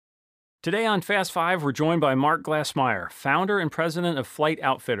Today on Fast Five, we're joined by Mark Glassmeyer, founder and president of Flight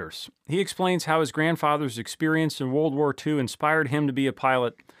Outfitters. He explains how his grandfather's experience in World War II inspired him to be a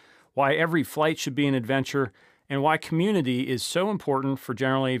pilot, why every flight should be an adventure, and why community is so important for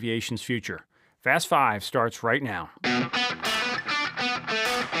general aviation's future. Fast Five starts right now.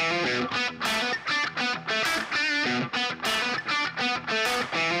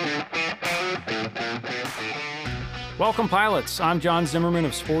 Welcome, pilots. I'm John Zimmerman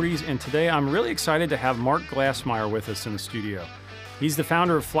of Sporties, and today I'm really excited to have Mark Glassmeyer with us in the studio. He's the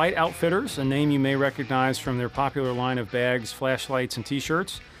founder of Flight Outfitters, a name you may recognize from their popular line of bags, flashlights, and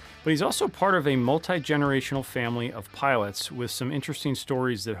t-shirts. But he's also part of a multi-generational family of pilots with some interesting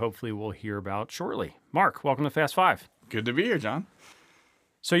stories that hopefully we'll hear about shortly. Mark, welcome to Fast Five. Good to be here, John.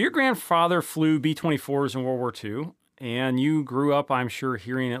 So your grandfather flew B-24s in World War II, and you grew up, I'm sure,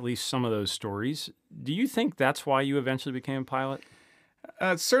 hearing at least some of those stories. Do you think that's why you eventually became a pilot?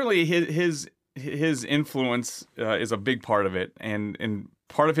 Certainly, his influence is a big part of it, and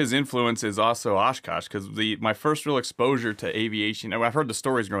part of his influence is also Oshkosh, because my first real exposure to aviation, I've heard the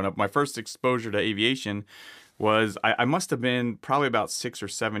stories growing up. My first exposure to aviation was I must have been probably about 6 or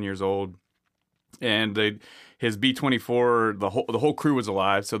 7 years old, and his B-24, the whole crew was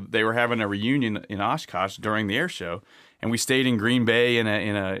alive, so they were having a reunion in Oshkosh during the air show, and we stayed in Green Bay in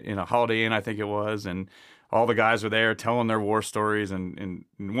a Holiday Inn, I think it was, and all the guys were there telling their war stories. And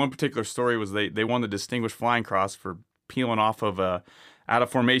one particular story was they won the Distinguished Flying Cross for peeling off of out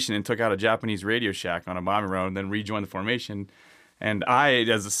of formation and took out a Japanese Radio Shack on a bombing run, and then rejoined the formation. And I,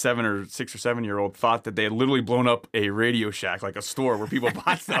 as a 6 or 7 year old, thought that they had literally blown up a Radio Shack, like a store where people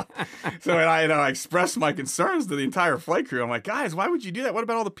bought stuff. So I expressed my concerns to the entire flight crew. I'm like, guys, why would you do that? What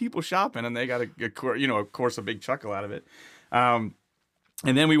about all the people shopping? And they got of course, a big chuckle out of it. And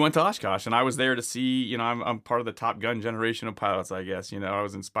then we went to Oshkosh, and I was there to see. I'm part of the Top Gun generation of pilots, I guess. I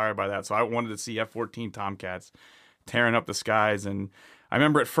was inspired by that, so I wanted to see F-14 Tomcats tearing up the skies. And I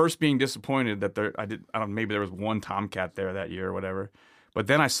remember at first being disappointed that maybe there was one Tomcat there that year or whatever. But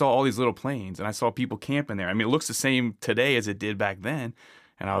then I saw all these little planes, and I saw people camping there. I mean, it looks the same today as it did back then.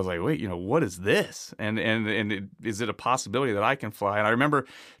 And I was like, wait, what is this? And is it a possibility that I can fly? And I remember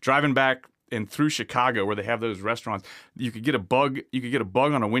driving back and through Chicago, where they have those restaurants, you could get a bug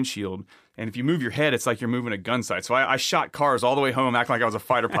on a windshield, and if you move your head, it's like you're moving a gun sight. So I shot cars all the way home, acting like I was a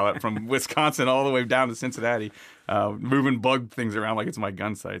fighter pilot from Wisconsin all the way down to Cincinnati, moving bug things around like it's my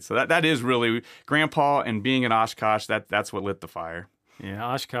gun sight. So that is really Grandpa, and being in Oshkosh, that's what lit the fire. Yeah,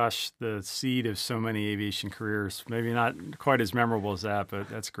 Oshkosh, the seed of so many aviation careers. Maybe not quite as memorable as that, but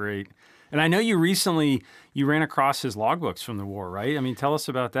that's great. And I know you recently ran across his logbooks from the war, right? I mean, tell us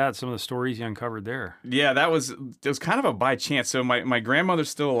about that, some of the stories you uncovered there. Yeah, it was kind of a by chance. So my grandmother's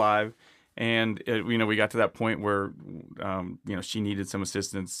still alive, and we got to that point where she needed some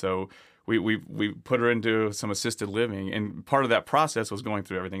assistance. So we put her into some assisted living, and part of that process was going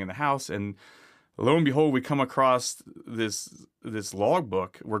through everything in the house. And lo and behold, we come across this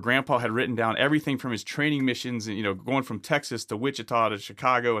logbook where Grandpa had written down everything from his training missions, and going from Texas to Wichita to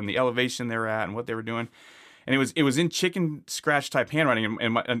Chicago, and the elevation they were at and what they were doing. And it was in chicken scratch type handwriting,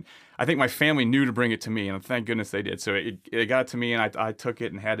 and I think my family knew to bring it to me, and thank goodness they did. So it got to me, and I took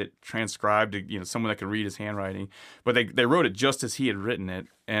it and had it transcribed to someone that could read his handwriting. But they wrote it just as he had written it,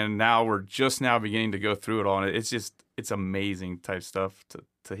 and now we're just now beginning to go through it all, and it's amazing type stuff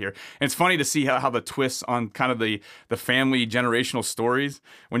to hear. And it's funny to see how the twists on kind of the family generational stories,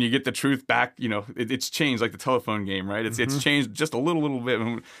 when you get the truth back, it's changed like the telephone game, right? It's changed just a little bit.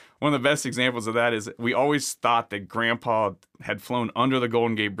 One of the best examples of that is we always thought that Grandpa had flown under the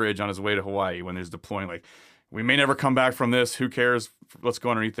Golden Gate Bridge on his way to Hawaii when he was deploying. Like, we may never come back from this. Who cares? Let's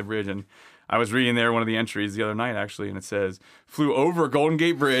go underneath the bridge. And I was reading there one of the entries the other night, actually, and it says, flew over Golden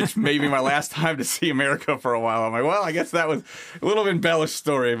Gate Bridge, maybe my last time to see America for a while. I'm like, well, I guess that was a little embellished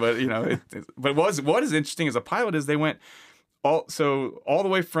story, but, but what is interesting as a pilot is they went all the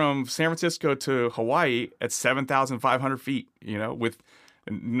way from San Francisco to Hawaii at 7,500 feet, with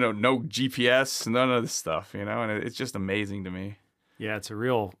no GPS, none of this stuff, and it's just amazing to me. Yeah, it's a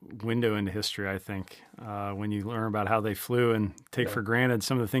real window into history, I think, when you learn about how they flew and take for granted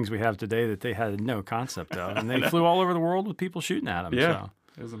some of the things we have today that they had no concept of. And they flew all over the world with people shooting at them. Yeah, so.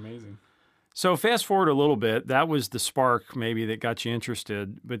 It was amazing. So fast forward a little bit, that was the spark maybe that got you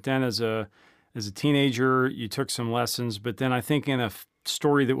interested. But then as a teenager, you took some lessons. But then I think in a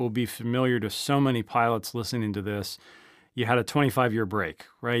story that will be familiar to so many pilots listening to this, you had a 25-year break,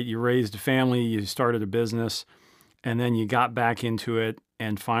 right? You raised a family, you started a business, and then you got back into it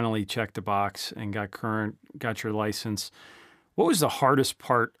and finally checked the box and got your license. What was the hardest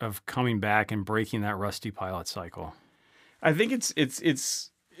part of coming back and breaking that rusty pilot cycle? I think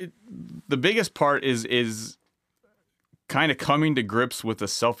it's the biggest part is kind of coming to grips with the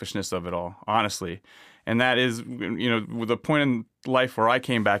selfishness of it all, honestly. And that is, with the point in life where I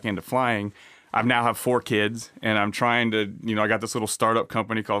came back into flying, I now have 4 kids, and I'm trying to, I got this little startup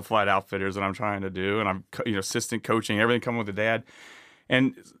company called Flight Outfitters that I'm trying to do, and I'm, assistant coaching, everything coming with the dad.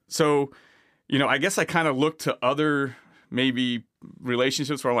 And so, I guess I kind of look to other maybe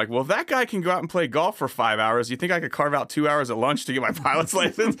relationships where I'm like, well, if that guy can go out and play golf for 5 hours, you think I could carve out 2 hours at lunch to get my pilot's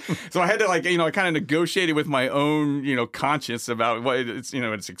license? So I had to I kind of negotiated with my own, conscience about what it's,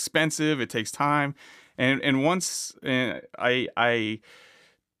 it's expensive, it takes time. And once I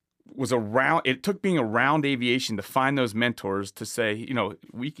was around, it took being around aviation to find those mentors to say,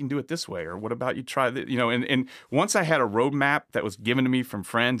 we can do it this way, or what about you try that, and once I had a roadmap that was given to me from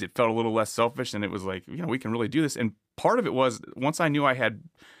friends, it felt a little less selfish, and it was like, we can really do this. And part of it was, once I knew I had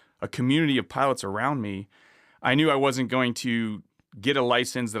a community of pilots around me, I knew I wasn't going to get a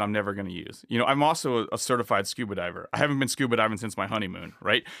license that I'm never going to use. I'm also a certified scuba diver. I haven't been scuba diving since my honeymoon,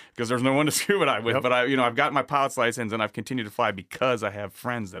 right? Because there's no one to scuba dive with. Yep. But I've got my pilot's license, and I've continued to fly because I have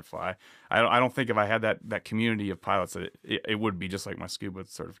friends that fly. I don't think if I had that community of pilots, that it would be just like my scuba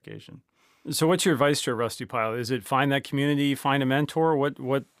certification. So what's your advice to a rusty pilot? Is it find that community, find a mentor?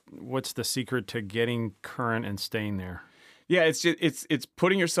 What's the secret to getting current and staying there? Yeah, it's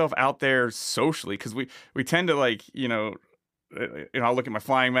putting yourself out there socially, because we tend to I'll look at my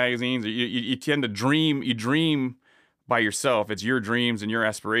flying magazines. You tend to dream. You dream by yourself. It's your dreams and your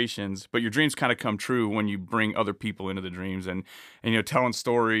aspirations, but your dreams kind of come true when you bring other people into the dreams and telling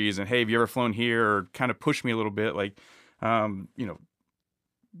stories and, hey, have you ever flown here? Or kind of push me a little bit,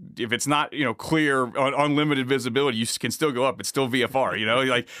 if it's not clear, unlimited visibility, you can still go up. It's still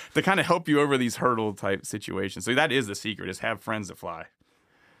VFR. To kind of help you over these hurdle type situations. So that is the secret: is have friends that fly.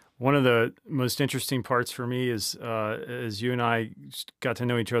 One of the most interesting parts for me is, as you and I got to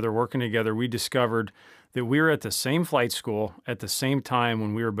know each other working together, we discovered that we were at the same flight school at the same time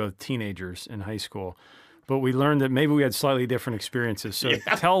when we were both teenagers in high school. But we learned that maybe we had slightly different experiences. So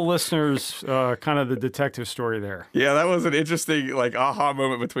tell listeners kind of the detective story there. Yeah, that was an interesting aha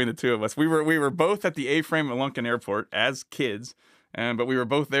moment between the two of us. We were both at the A-frame at Lunken Airport as kids. But we were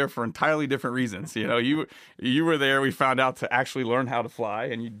both there for entirely different reasons. You were there. We found out to actually learn how to fly,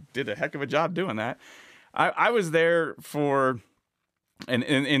 and you did a heck of a job doing that. I was there for,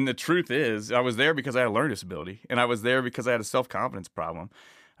 and the truth is, I was there because I had a learning disability, and I was there because I had a self-confidence problem.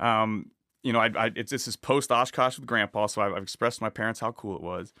 This is post Oshkosh with Grandpa, so I've expressed to my parents how cool it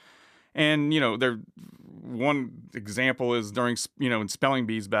was. And one example is during in spelling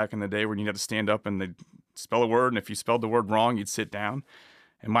bees back in the day, when you had to stand up and they'd spell a word, and if you spelled the word wrong, you'd sit down.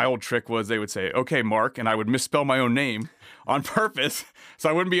 And my old trick was they would say, "Okay, Mark," and I would misspell my own name on purpose, so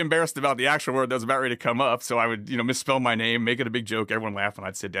I wouldn't be embarrassed about the actual word that was about ready to come up. So I would, misspell my name, make it a big joke, everyone laughed, and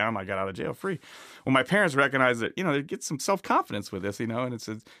I'd sit down. I got out of jail free. Well, my parents recognized that, they get some self-confidence with this, and it's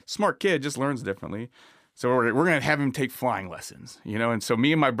a smart kid, just learns differently. So we're going to have him take flying lessons, and so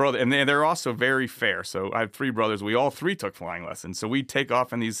me and my brother, and they're also very fair. So I have 3 brothers. We all 3 took flying lessons. So we'd take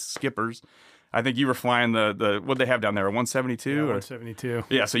off in these skippers. I think you were flying the what they have down there, a 172? Yeah, 172.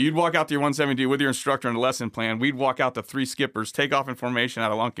 Yeah, so you'd walk out to your 172 with your instructor and a lesson plan. We'd walk out to 3 skippers, take off in formation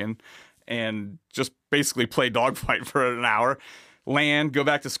out of Lunken, and just basically play dogfight for an hour, land, go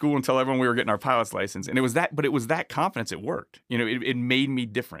back to school and tell everyone we were getting our pilot's license. And it was that confidence. It worked. It made me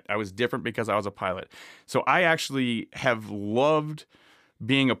different. I was different because I was a pilot. So I actually have loved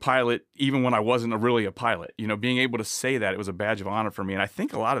being a pilot even when I wasn't really a pilot. Being able to say that, it was a badge of honor for me. And I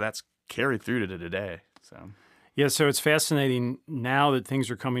think a lot of that's carried through to today. Yeah, so it's fascinating now that things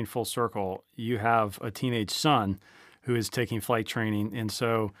are coming full circle. You have a teenage son who is taking flight training, and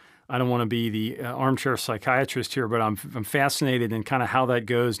so I don't want to be the armchair psychiatrist here, but I'm fascinated in kind of how that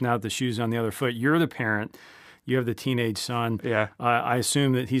goes now that the shoe's on the other foot. You're the parent. You have the teenage son. Yeah. I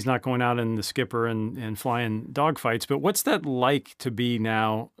assume that he's not going out in the skipper and flying dogfights, but what's that like to be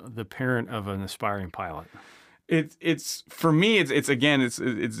now the parent of an aspiring pilot? It's for me.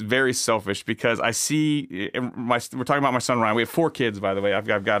 It's very selfish because I see we're talking about my son Ryan. We have 4 kids, by the way.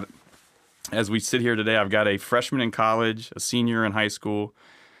 I've got, as we sit here today, I've got a freshman in college, a senior in high school,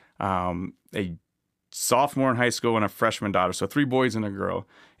 a sophomore in high school, and a freshman daughter. So 3 boys and a girl.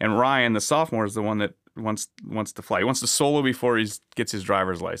 And Ryan, the sophomore, is the one that wants to fly. He wants to solo before he gets his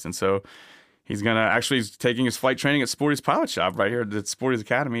driver's license. So he's he's taking his flight training at Sporty's Pilot Shop right here at Sporty's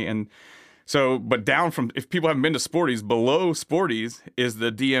Academy. And so, but down from, if people haven't been to Sporty's, below Sporty's is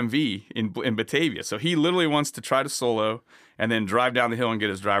the DMV in Batavia. So he literally wants to try to solo and then drive down the hill and get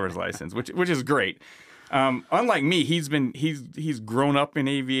his driver's license, which is great. Unlike me, he's grown up in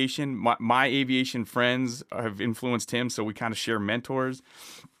aviation. My aviation friends have influenced him, so we kind of share mentors.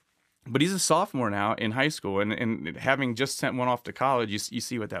 But he's a sophomore now in high school, and having just sent one off to college, you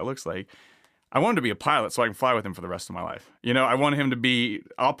see what that looks like. I want him to be a pilot so I can fly with him for the rest of my life. I want him to be,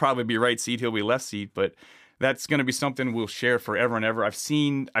 I'll probably be right seat, he'll be left seat, but that's going to be something we'll share forever and ever. I've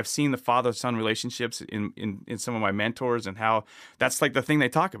seen the father-son relationships in some of my mentors, and how that's like the thing they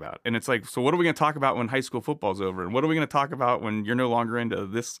talk about. And it's like, so what are we going to talk about when high school football's over? And what are we going to talk about when you're no longer into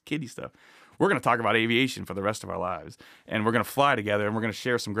this kiddie stuff? We're going to talk about aviation for the rest of our lives, and we're going to fly together, and we're going to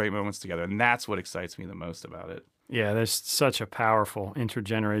share some great moments together. And that's what excites me the most about it. Yeah, there's such a powerful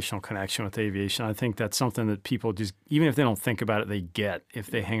intergenerational connection with aviation. I think that's something that people just, even if they don't think about it, they get if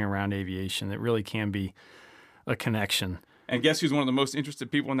they hang around aviation. It really can be a connection. And guess who's one of the most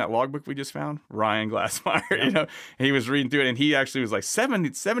interested people in that logbook we just found? Ryan Glassmeyer. He was reading through it, and he actually was like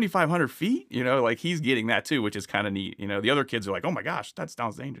 7,500 feet. Like he's getting that too, which is kind of neat. The other kids are like, oh my gosh, that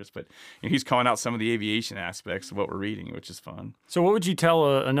sounds dangerous. But he's calling out some of the aviation aspects of what we're reading, which is fun. So what would you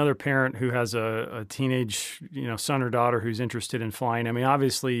tell another parent who has a teenage, son or daughter who's interested in flying? I mean,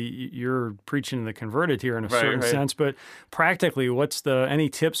 obviously you're preaching to the converted here in a certain sense, but practically, what's any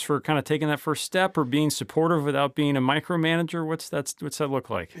tips for kind of taking that first step or being supportive without being a micromanager? What's that look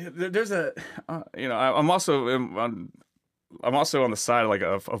like? There's I'm also on the side of like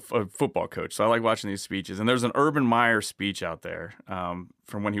a football coach, so I like watching these speeches. And there's an Urban Meyer speech out there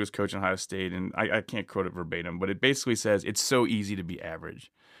from when he was coaching Ohio State, and I can't quote it verbatim, but it basically says it's so easy to be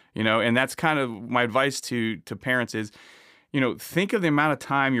average, and that's kind of my advice to parents is, think of the amount of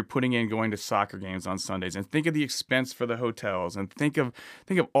time you're putting in going to soccer games on Sundays, and think of the expense for the hotels, and think of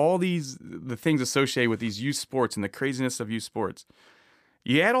all the things associated with these youth sports and the craziness of youth sports.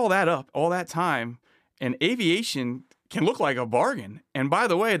 You add all that up, all that time, and aviation can look like a bargain. And by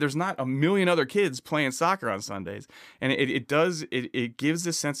the way, there's not a million other kids playing soccer on Sundays, and it gives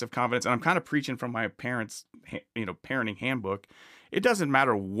this sense of confidence. And I'm kind of preaching from my parents' parenting handbook. It doesn't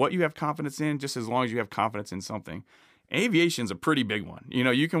matter what you have confidence in, just as long as you have confidence in something. Aviation's a pretty big one.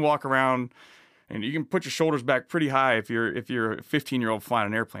 You can walk around and you can put your shoulders back pretty high if you're a 15-year-old flying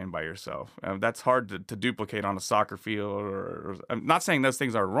an airplane by yourself. That's hard to duplicate on a soccer field. Or I'm not saying those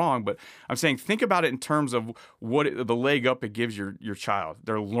things are wrong, but I'm saying think about it in terms of the leg up it gives your child.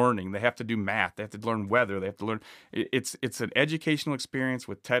 They're learning. They have to do math. They have to learn weather. They have to learn. It's an educational experience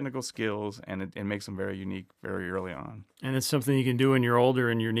with technical skills, and it makes them very unique very early on. And it's something you can do when you're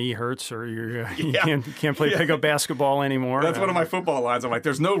older and your knee hurts, or you can't play pickup basketball anymore. That's one of my football lines. I'm like,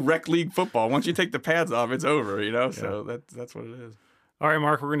 there's no rec league football. Once you take the pads off, it's over, So that's what it is. All right,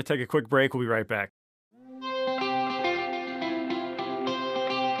 Mark, we're going to take a quick break. We'll be right back.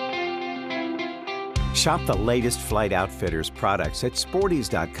 Shop the latest Flight Outfitters products at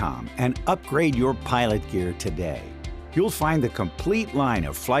Sporties.com and upgrade your pilot gear today. You'll find the complete line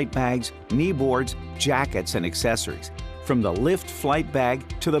of flight bags, knee boards, jackets, and accessories. From the Lift flight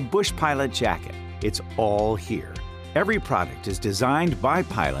bag to the Bush Pilot jacket, it's all here. Every product is designed by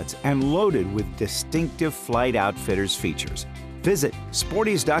pilots and loaded with distinctive Flight Outfitters features. Visit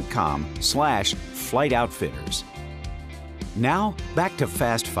Sporties.com/Flight Outfitters. Now, back to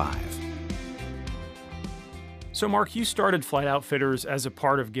Fast Five. So, Mark, you started Flight Outfitters as a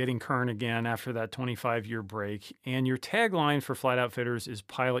part of getting current again after that 25-year break, and your tagline for Flight Outfitters is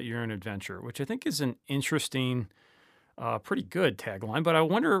 "Pilot Your Own Adventure," which I think is an interesting, pretty good tagline, but I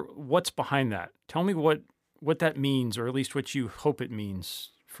wonder what's behind that. Tell me what that means, or at least what you hope it means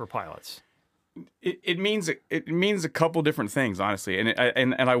for pilots. It means a couple different things, honestly,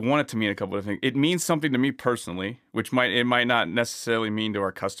 and I want it to mean a couple of things. It means something to me personally, which might not necessarily mean to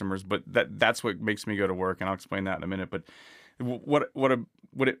our customers, but that's what makes me go to work, and I'll explain that in a minute. But what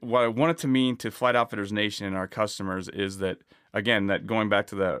I want it to mean to Flight Outfitters Nation and our customers is that, again, that going back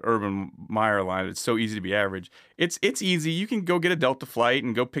to the Urban Meyer line, it's so easy to be average. It's easy. You can go get a Delta flight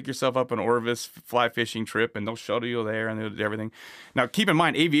and go pick yourself up an Orvis fly fishing trip, and they'll shuttle you there and they'll do everything. Now, keep in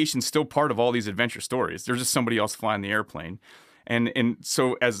mind, aviation's still part of all these adventure stories. There's just somebody else flying the airplane. And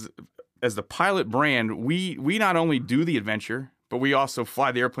so as the pilot brand, we not only do the adventure, but we also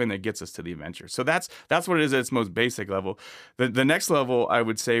fly the airplane that gets us to the adventure. So that's what it is at its most basic level. The next level, I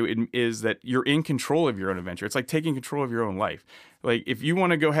would say, is that you're in control of your own adventure. It's like taking control of your own life. Like, if you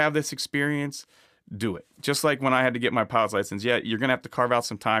want to go have this experience, do it. Just like when I had to get my pilot's license, you're going to have to carve out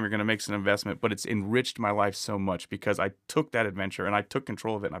some time, you're going to make some investment, but it's enriched my life so much because I took that adventure and I took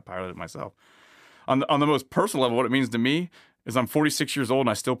control of it and I piloted it myself. On the most personal level, what it means to me is I'm 46 years old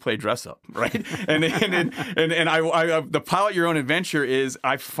and I still play dress up, right? and the Pilot Your Own Adventure is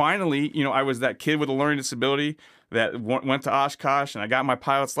I finally, I was that kid with a learning disability that went to Oshkosh and I got my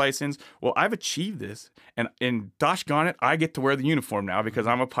pilot's license. Well, I've achieved this, and gosh darn it, I get to wear the uniform now because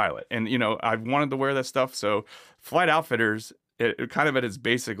I'm a pilot, and I've wanted to wear that stuff. So Flight Outfitters kind of at its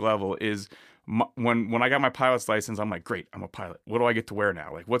basic level, is when I got my pilot's license, I'm like, great, I'm a pilot. What do I get to wear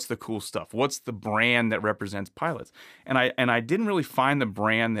now? Like, what's the cool stuff? What's the brand that represents pilots? And I didn't really find the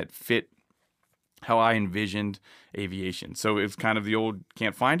brand that fit how I envisioned aviation. So it's kind of the old,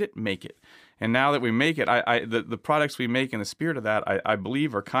 can't find it, make it. And now that we make it, the products we make in the spirit of that, I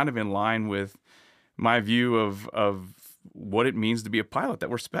believe are kind of in line with my view of what it means to be a pilot, that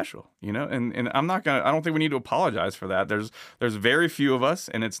we're special, you know? And I don't think we need to apologize for that. There's very few of us,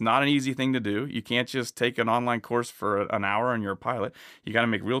 and it's not an easy thing to do. You can't just take an online course for an hour and you're a pilot. You got to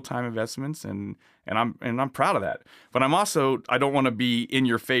make real-time investments, and I'm proud of that. But I don't want to be in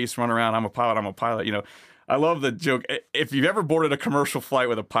your face, run around, I'm a pilot, you know? I love the joke. If you've ever boarded a commercial flight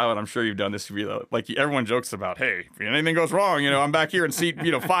with a pilot, I'm sure you've done this. Like, everyone jokes about, hey, if anything goes wrong, you know, I'm back here in seat,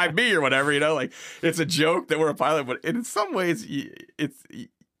 5B or whatever, you know, like, it's a joke that we're a pilot. But in some ways,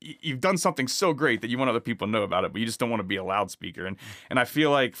 you've done something so great that you want other people to know about it, but you just don't want to be a loudspeaker. And I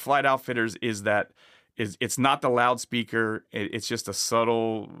feel like Flight Outfitters it's not the loudspeaker. It's just a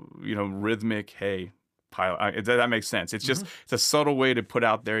subtle, you know, rhythmic, hey, pilot. That makes sense. It's just it's a subtle way to put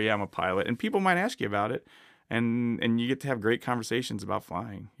out there, yeah, I'm a pilot, and people might ask you about it, and you get to have great conversations about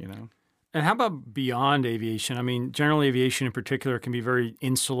flying, you know. And how about beyond aviation? I mean, general aviation in particular can be very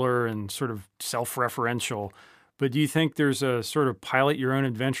insular and sort of self-referential. But do you think there's a sort of pilot your own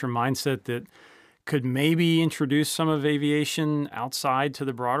adventure mindset that could maybe introduce some of aviation outside to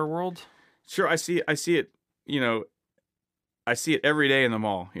the broader world? Sure, I see it. You know, I see it every day in the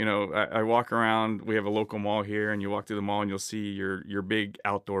mall. You know, I walk around. We have a local mall here, and you walk through the mall, and you'll see your big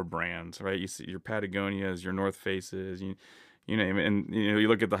outdoor brands, right? You see your Patagonias, your North Faces, you name it, and you know, you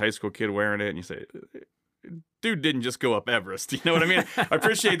look at the high school kid wearing it, and you say, dude didn't just go up Everest. You know what I mean? I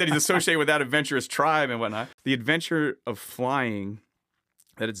appreciate that he's associated with that adventurous tribe and whatnot. The adventure of flying,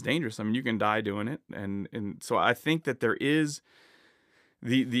 that it's dangerous. I mean, you can die doing it, and so I think that there is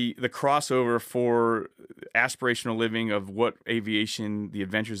the crossover for aspirational living of what aviation, the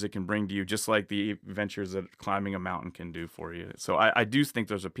adventures it can bring to you, just like the adventures that climbing a mountain can do for you. So I do think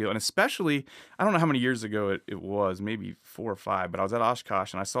there's appeal. And especially, I don't know how many years ago it was, maybe 4 or 5, but I was at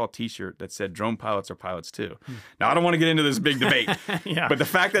Oshkosh and I saw a t-shirt that said drone pilots are pilots too. Now, I don't want to get into this big debate, Yeah. But the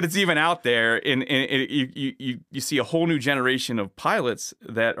fact that it's even out there, and you see a whole new generation of pilots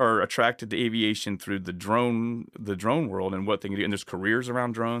that are attracted to aviation through the drone world and what they can do. And there's careers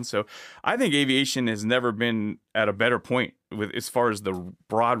around drones. So I think aviation has never been at a better point with as far as the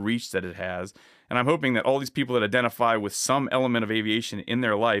broad reach that it has. And I'm hoping that all these people that identify with some element of aviation in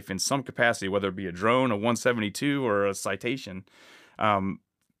their life in some capacity, whether it be a drone, a 172, or a Citation,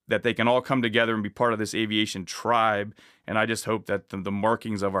 that they can all come together and be part of this aviation tribe. And I just hope that the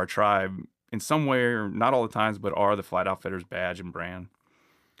markings of our tribe in some way, or not all the times, but are the Flight Outfitters badge and brand.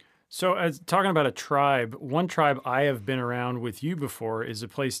 So, as talking about a tribe, one tribe I have been around with you before is a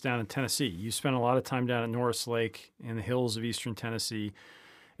place down in Tennessee. You spent a lot of time down at Norris Lake in the hills of eastern Tennessee.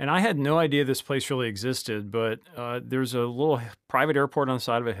 And I had no idea this place really existed, but there's a little private airport on the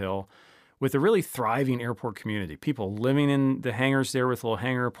side of a hill with a really thriving airport community. People living in the hangars there with little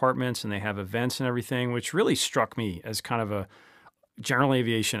hangar apartments, and they have events and everything, which really struck me as kind of a general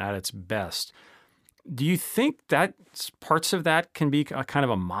aviation at its best. Do you think that parts of that can be a kind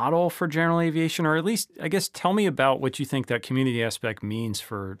of a model for general aviation, or at least, I guess, tell me about what you think that community aspect means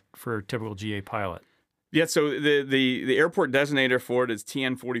for a typical GA pilot? Yeah, so the airport designator for it is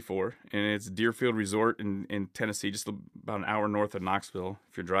TN44, and it's Deerfield Resort in Tennessee, just about an hour north of Knoxville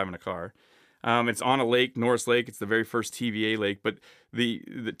if you're driving a car. It's on a lake, Norris Lake. It's the very first TVA lake. But the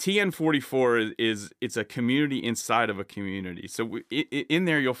TN44 it's a community inside of a community. So in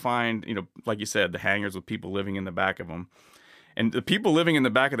there you'll find, you know, like you said, the hangars with people living in the back of them. And the people living in the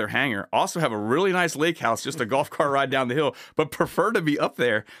back of their hangar also have a really nice lake house, just a golf cart ride down the hill, but prefer to be up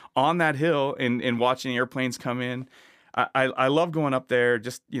there on that hill and watching airplanes come in. I love going up there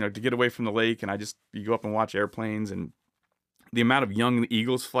just, you know, to get away from the lake, and you go up and watch airplanes, and the amount of young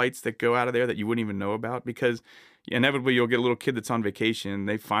Eagles flights that go out of there that you wouldn't even know about, because inevitably you'll get a little kid that's on vacation.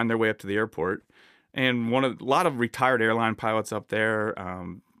 They find their way up to the airport, and a lot of retired airline pilots up there.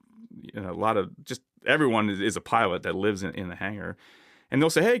 You know, a lot of just everyone is a pilot that lives in the hangar, and they'll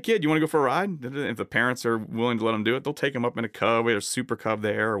say, "Hey, kid, you want to go for a ride?" If the parents are willing to let them do it, they'll take them up in a Cub, or a Super Cub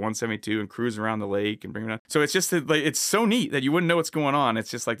there, or 172, and cruise around the lake and bring them down. So it's just like, it's so neat that you wouldn't know what's going on.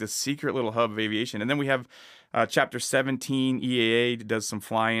 It's just like this secret little hub of aviation. And then we have Chapter 17 EAA does some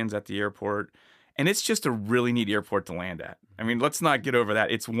fly-ins at the airport, and it's just a really neat airport to land at. I mean, let's not get over that.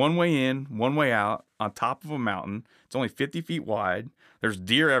 It's one way in, one way out, on top of a mountain. It's only 50 feet wide. There's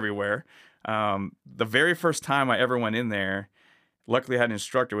deer everywhere. The very first time I ever went in there, Luckily, I had an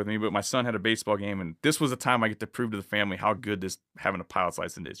instructor with me, but my son had a baseball game, and this was the time I get to prove to the family how good this having a pilot's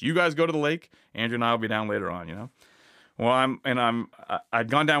license is. You guys go to the lake. Andrew and I will be down later on, you know. Well, I'd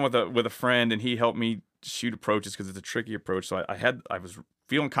gone down with a friend, and he helped me shoot approaches because it's a tricky approach. So I was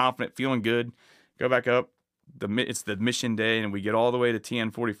feeling confident, feeling good. Go back up. It's the mission day, and we get all the way to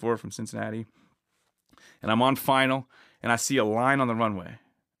TN44 from Cincinnati, and I'm on final, and I see a line on the runway, and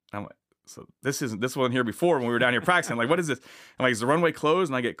I'm like, so this wasn't here before when we were down here practicing. I'm like, what is this? I'm like, is the runway closed?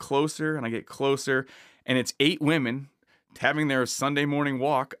 And I get closer, and it's 8 women having their Sunday morning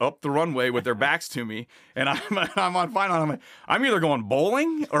walk up the runway with their backs to me, and I'm on final. I'm like, I'm either going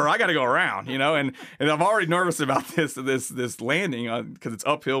bowling or I got to go around, you know. And I'm already nervous about this landing because it's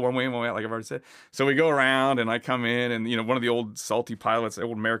uphill one way and one way out, like I've already said. So we go around, and I come in, and you know, one of the old salty pilots,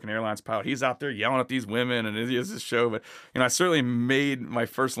 old American Airlines pilot, he's out there yelling at these women, and it's this show. But you know, I certainly made my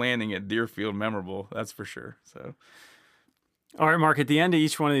first landing at Deerfield memorable. That's for sure. So. All right, Mark, at the end of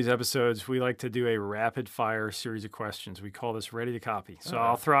each one of these episodes, we like to do a rapid fire series of questions. We call this Ready to Copy. So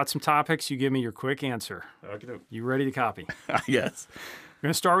I'll throw out some topics. You give me your quick answer. Okay. You ready to copy? Yes. We're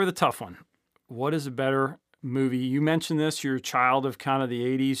going to start with a tough one. What is a better movie? You mentioned this. You're a child of kind of the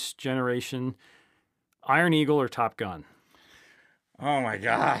 80s generation. Iron Eagle or Top Gun? Oh, my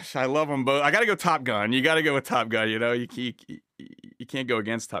gosh. I love them both. I got to go Top Gun. You got to go with Top Gun. You know, you can't go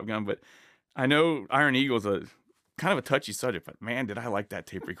against Top Gun. But I know Iron Eagle's a kind of a touchy subject, but man, did I like that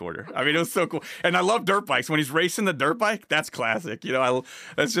tape recorder. I mean, it was so cool. And I love dirt bikes. When he's racing the dirt bike, that's classic. You know,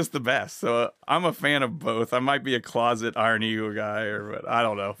 that's just the best. So I'm a fan of both. I might be a closet Iron Eagle guy, but I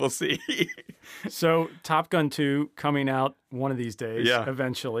don't know. We'll see. So Top Gun 2 coming out one of these days, yeah.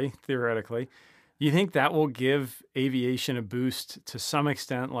 Eventually, theoretically. You think that will give aviation a boost to some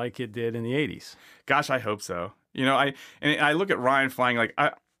extent like it did in the 80s? Gosh, I hope so. You know, I look at Ryan flying like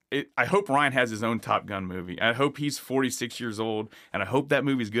I hope Ryan has his own Top Gun movie. I hope he's 46 years old, and I hope that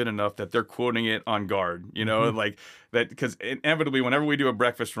movie's good enough that they're quoting it on guard. You know, like that, because inevitably, whenever we do a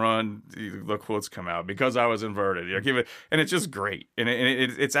breakfast run, the quotes come out because I was inverted. You know, and it's just great. And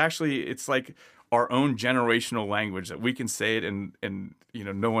it's actually like our own generational language that we can say it, and you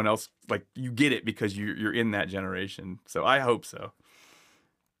know, no one else, like, you get it because you're in that generation. So I hope so.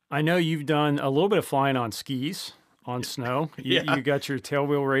 I know you've done a little bit of flying on skis. On snow. You got your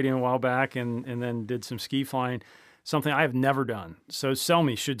tailwheel rating a while back and then did some ski flying, something I have never done. So sell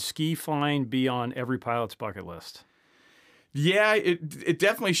me, should ski flying be on every pilot's bucket list? Yeah, it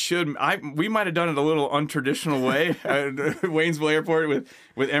definitely should. We might have done it a little untraditional way at Waynesville Airport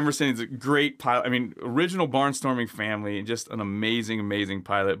with Emerson. He's a great pilot. I mean, original barnstorming family, just an amazing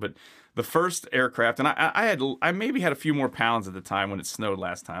pilot. But the first aircraft, and I maybe had a few more pounds at the time when it snowed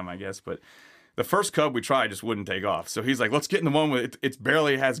last time, I guess, but the first Cub we tried just wouldn't take off. So he's like, let's get in the one with it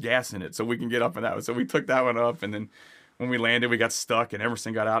barely has gas in it so we can get up in that one. So we took that one up, and then when we landed, we got stuck, and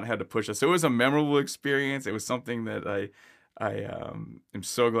Emerson got out and had to push us. So it was a memorable experience. It was something that I am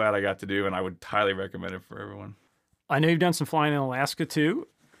so glad I got to do, and I would highly recommend it for everyone. I know you've done some flying in Alaska too,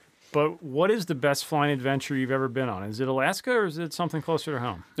 but what is the best flying adventure you've ever been on? Is it Alaska or is it something closer to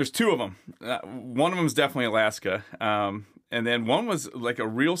home? There's 2 of them. One of them is definitely Alaska. And then one was like a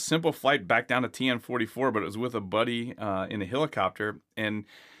real simple flight back down to TN44, but it was with a buddy in a helicopter. And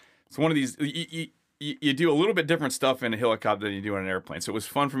it's one of these, you do a little bit different stuff in a helicopter than you do on an airplane. So it was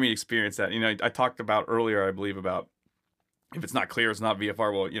fun for me to experience that. You know, I talked about earlier, I believe, about if it's not clear, it's not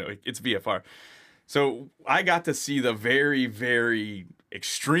VFR. Well, you know, it's VFR. So I got to see the very, very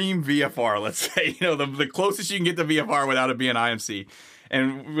extreme VFR, let's say, you know, the closest you can get to VFR without it being IMC.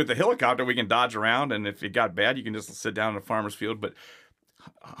 And with the helicopter, we can dodge around, and if it got bad, you can just sit down in a farmer's field. But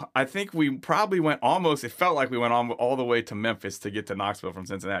I think we probably went it felt like we went all the way to Memphis to get to Knoxville from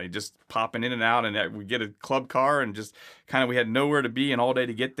Cincinnati, just popping in and out, and we get a club car, and just kind of we had nowhere to be and all day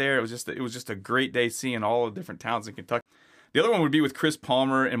to get there. It was just a great day seeing all the different towns in Kentucky. The other one would be with Chris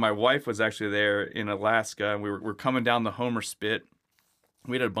Palmer, and my wife was actually there in Alaska, and we're coming down the Homer Spit.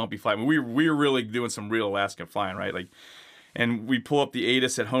 We had a bumpy flight. We were really doing some real Alaskan flying, right? Like. And we pull up the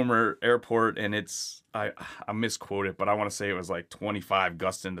ATIS at Homer Airport, and it's, I misquote it, but I want to say it was like 25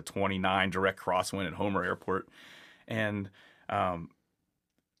 gusting to 29 direct crosswind at Homer Airport. And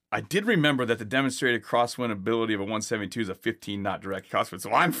I did remember that the demonstrated crosswind ability of a 172 is a 15-knot direct crosswind.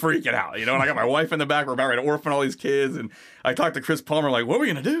 So I'm freaking out, you know, and I got my wife in the back. We're about ready to orphan all these kids. And I talked to Chris Palmer, like, what are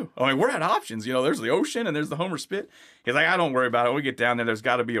we going to do? I mean, we're at options. You know, there's the ocean and there's the Homer Spit. He's like, I don't worry about it. When we get down there, there's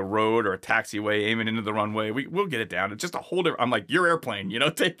got to be a road or a taxiway aiming into the runway. We'll get it down. It's just a whole different. I'm like, your airplane, you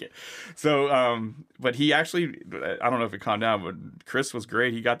know, take it. So, but he actually, I don't know if it calmed down, but Chris was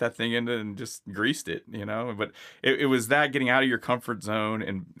great. He got that thing into and just greased it, you know. But it was that getting out of your comfort zone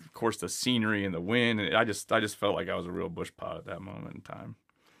of course, the scenery and the wind. And I just felt like I was a real bush pilot at that moment in time.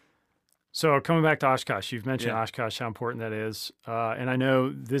 So coming back to Oshkosh, you've mentioned Yeah. Oshkosh, how important that is. And I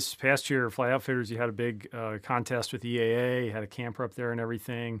know this past year, Flight Outfitters, you had a big contest with EAA, you had a camper up there and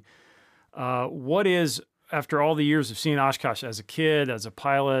everything. What is, after all the years of seeing Oshkosh as a kid, as a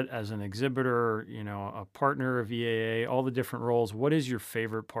pilot, as an exhibitor, you know, a partner of EAA, all the different roles, what is your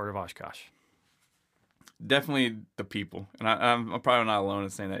favorite part of Oshkosh? Definitely the people, and I'm probably not alone in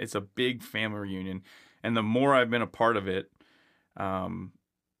saying that. It's a big family reunion, and the more I've been a part of it,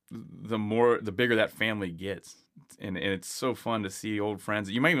 the bigger that family gets, and it's so fun to see old friends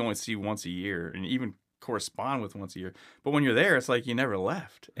that you might only see once a year, and even correspond with once a year. But when you're there, it's like you never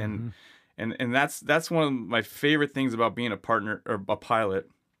left, and that's one of my favorite things about being a partner or a pilot.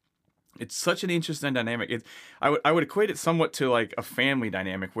 It's such an interesting dynamic. I would equate it somewhat to like a family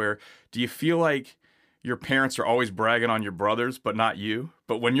dynamic, where do you feel like your parents are always bragging on your brothers, but not you.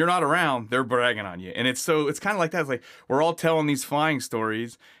 But when you're not around, they're bragging on you. And it's kind of like that. It's like we're all telling these flying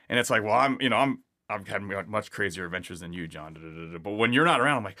stories, and it's like, well, I've had much crazier adventures than you, John. But when you're not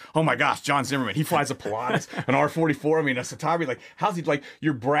around, I'm like, oh my gosh, John Zimmerman, he flies a Pilatus, an R-44. I mean, a Citabi. Like, how's he? Like,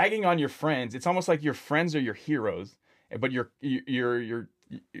 you're bragging on your friends. It's almost like your friends are your heroes, but your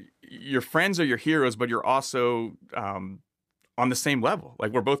friends are your heroes, but you're also on the same level.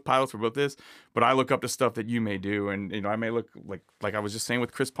 Like, we're both pilots, we're both this, but I look up to stuff that you may do, and I may look like I was just saying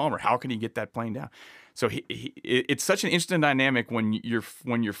with Chris Palmer. How can he get that plane down? So it's such an interesting dynamic when your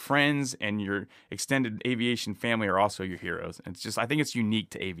friends and your extended aviation family are also your heroes. And I think it's unique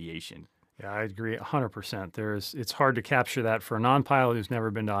to aviation. Yeah, I agree 100%. It's hard to capture that for a non-pilot who's never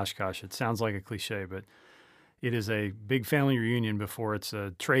been to Oshkosh. It sounds like a cliche, but it is a big family reunion before it's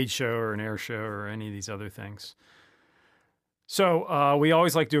a trade show or an air show or any of these other things. So we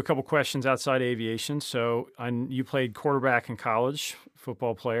always like to do a couple questions outside aviation. So you played quarterback in college,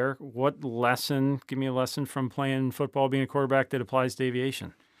 football player. Give me a lesson from playing football, being a quarterback that applies to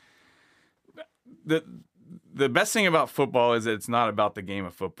aviation. The best thing about football is that it's not about the game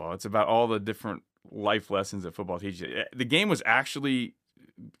of football. It's about all the different life lessons that football teaches you. The game was actually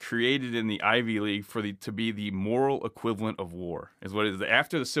created in the Ivy League to be the moral equivalent of war, is what it is.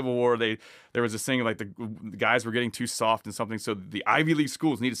 After the Civil War, there was this thing like the guys were getting too soft and something, so the Ivy League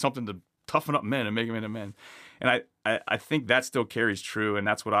schools needed something to toughen up men and make them into men. And I think that still carries true, and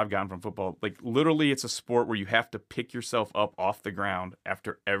that's what I've gotten from football. Like, literally, it's a sport where you have to pick yourself up off the ground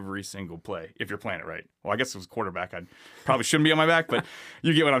after every single play if you're playing it right. Well, I guess it was quarterback. I probably shouldn't be on my back, but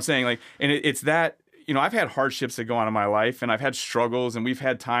you get what I'm saying. Like, and it's that. I've had hardships that go on in my life, and I've had struggles, and we've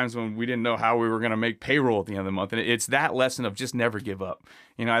had times when we didn't know how we were going to make payroll at the end of the month. And it's that lesson of just never give up.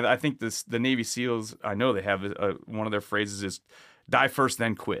 I think the Navy SEALs, I know they have one of their phrases is die first,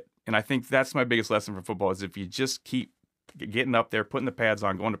 then quit. And I think that's my biggest lesson for football is if you just keep getting up there, putting the pads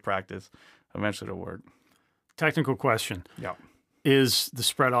on, going to practice, eventually it'll work. Technical question. Yeah. Is the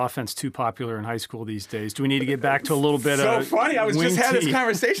spread offense too popular in high school these days? Do we need to get back to a little bit of so funny? I was just had this wing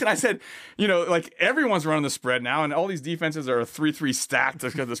conversation. I said, like everyone's running the spread now, and all these defenses are a 3-3 stacked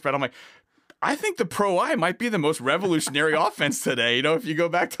because of the spread. I'm like, I think the Pro I might be the most revolutionary offense today. If you go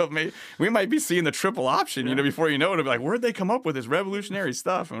back to me, we might be seeing the triple option. Before you know it, it'll be like, where'd they come up with this revolutionary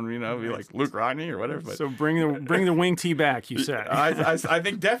stuff? And it'll be like Luke Rodney or whatever. But So bring the wing tee back. You said. I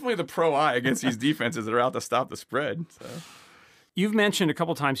think definitely the Pro I against these defenses that are out to stop the spread. So. You've mentioned a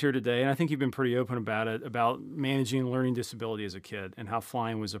couple times here today, and I think you've been pretty open about it, about managing learning disability as a kid and how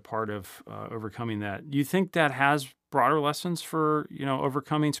flying was a part of overcoming that. Do you think that has broader lessons for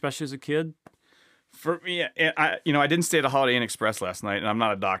overcoming, especially as a kid? For me, I didn't stay at a Holiday Inn Express last night, and I'm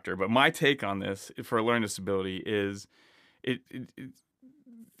not a doctor, but my take on this for a learning disability is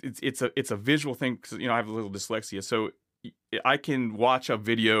it's a visual thing because I have a little dyslexia, so I can watch a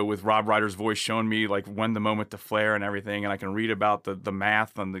video with Rob Ryder's voice showing me like when the moment to flare and everything, and I can read about the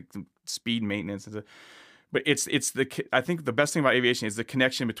math on the speed maintenance. But I think the best thing about aviation is the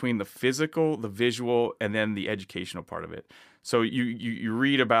connection between the physical, the visual, and then the educational part of it. So you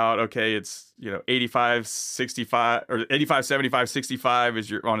read about, okay, it's 85, 65 or 85, 75, 65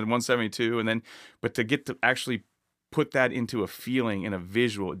 is you're on 172, but to get to actually put that into a feeling and a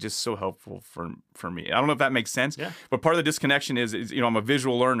visual, just so helpful for me. I don't know if that makes sense, but part of the disconnection is I'm a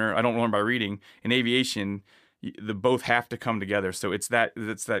visual learner. I don't learn by reading. In aviation, the both have to come together. So it's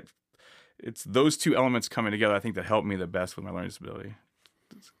those two elements coming together, I think, that help me the best with my learning disability.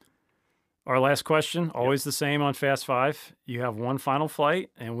 Our last question, always the same on Fast Five. You have one final flight,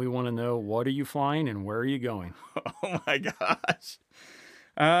 and we want to know, what are you flying and where are you going? Oh my gosh.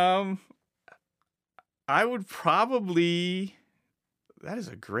 I would probably, that is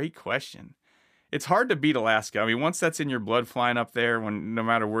a great question. it's hard to beat Alaska. I mean, once that's in your blood flying up there, no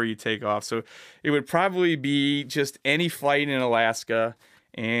matter where you take off. So it would probably be just any flight in Alaska,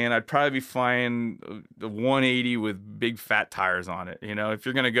 and I'd probably be flying the 180 with big fat tires on it. You know, if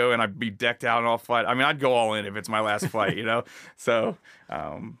you're gonna go and I'd be decked out and all flight. I mean, I'd go all in if it's my last flight. You know, so.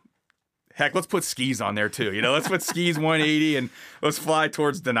 Heck, let's put skis on there too. You know, let's put skis 180 and let's fly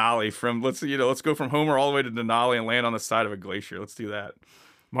towards Denali. Let's go from Homer all the way to Denali and land on the side of a glacier. Let's do that.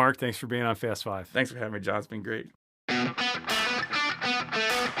 Mark, thanks for being on Fast Five. Thanks for having me, John. It's been great.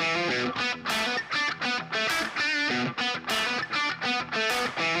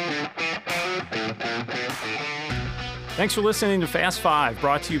 Thanks for listening to Fast Five,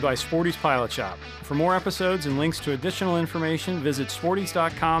 brought to you by Sporty's Pilot Shop. For more episodes and links to additional information, visit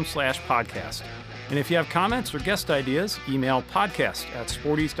sportys.com/podcast. And if you have comments or guest ideas, email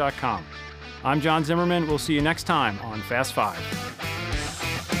podcast@sportys.com. I'm John Zimmerman. We'll see you next time on Fast Five.